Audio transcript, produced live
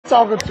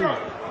talking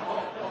to?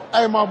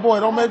 Hey, my boy,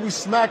 don't make me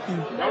smack you.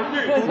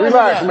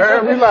 Relax,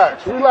 man.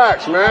 Relax.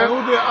 Relax, man.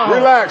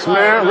 Relax,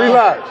 man.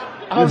 Relax.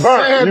 I'm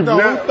saying, though,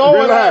 who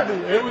throwing at me?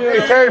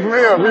 It came from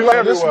him.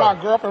 Relax. This is my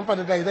girlfriend for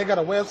the day. They got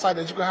a website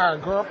that you can hire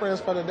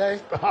girlfriends for the day.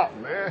 Stop,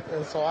 man.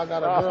 And so I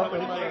got a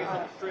girlfriend for the day.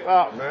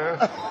 Stop, man.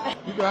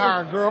 You can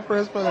hire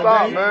girlfriends for the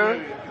Stop, day.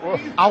 man.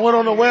 I went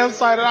on the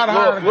website and I'd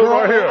hire a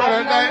girlfriend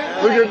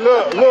for the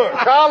day. Look.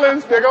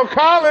 Collins. There go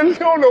Collins. You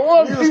don't know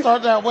what. You can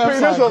start that website.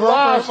 This is a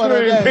live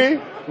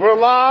stream, We're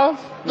live.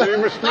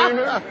 We're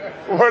streaming.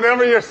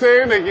 Whatever you're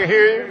saying, they can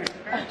hear you.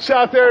 Shout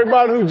out to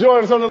everybody who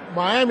joined us on the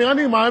Miami. I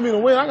need Miami to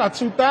win. I got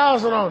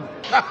 2,000 on it.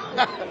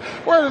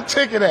 Where's the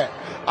ticket at?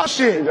 Oh,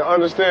 shit. To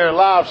understand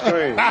live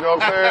stream. You know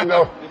what I'm saying?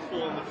 No.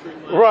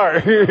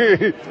 Right.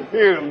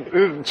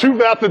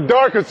 Truth after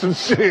dark or some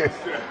shit.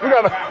 We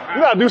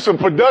gotta do some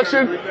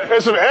production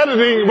and some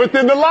editing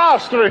within the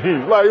live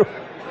stream. Like, what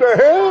the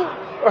hell?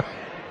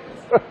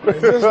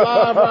 Is this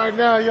live right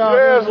now, y'all?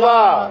 Yeah, it's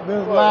live.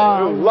 This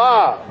live. It's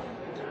live.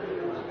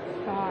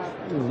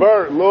 He's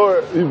burnt,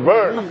 Lord. He's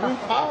burnt. We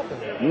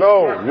popping.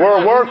 No,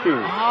 we're working.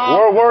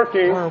 We're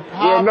working.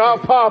 We're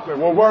not popping.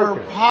 We're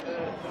working.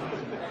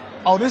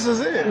 Oh, this is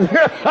it.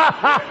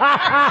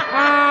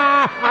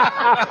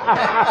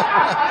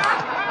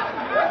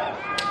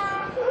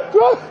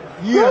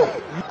 Yeah.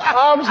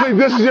 Obviously,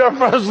 this is your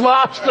first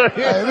live stream.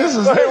 Hey, this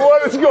is like,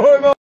 what is going on?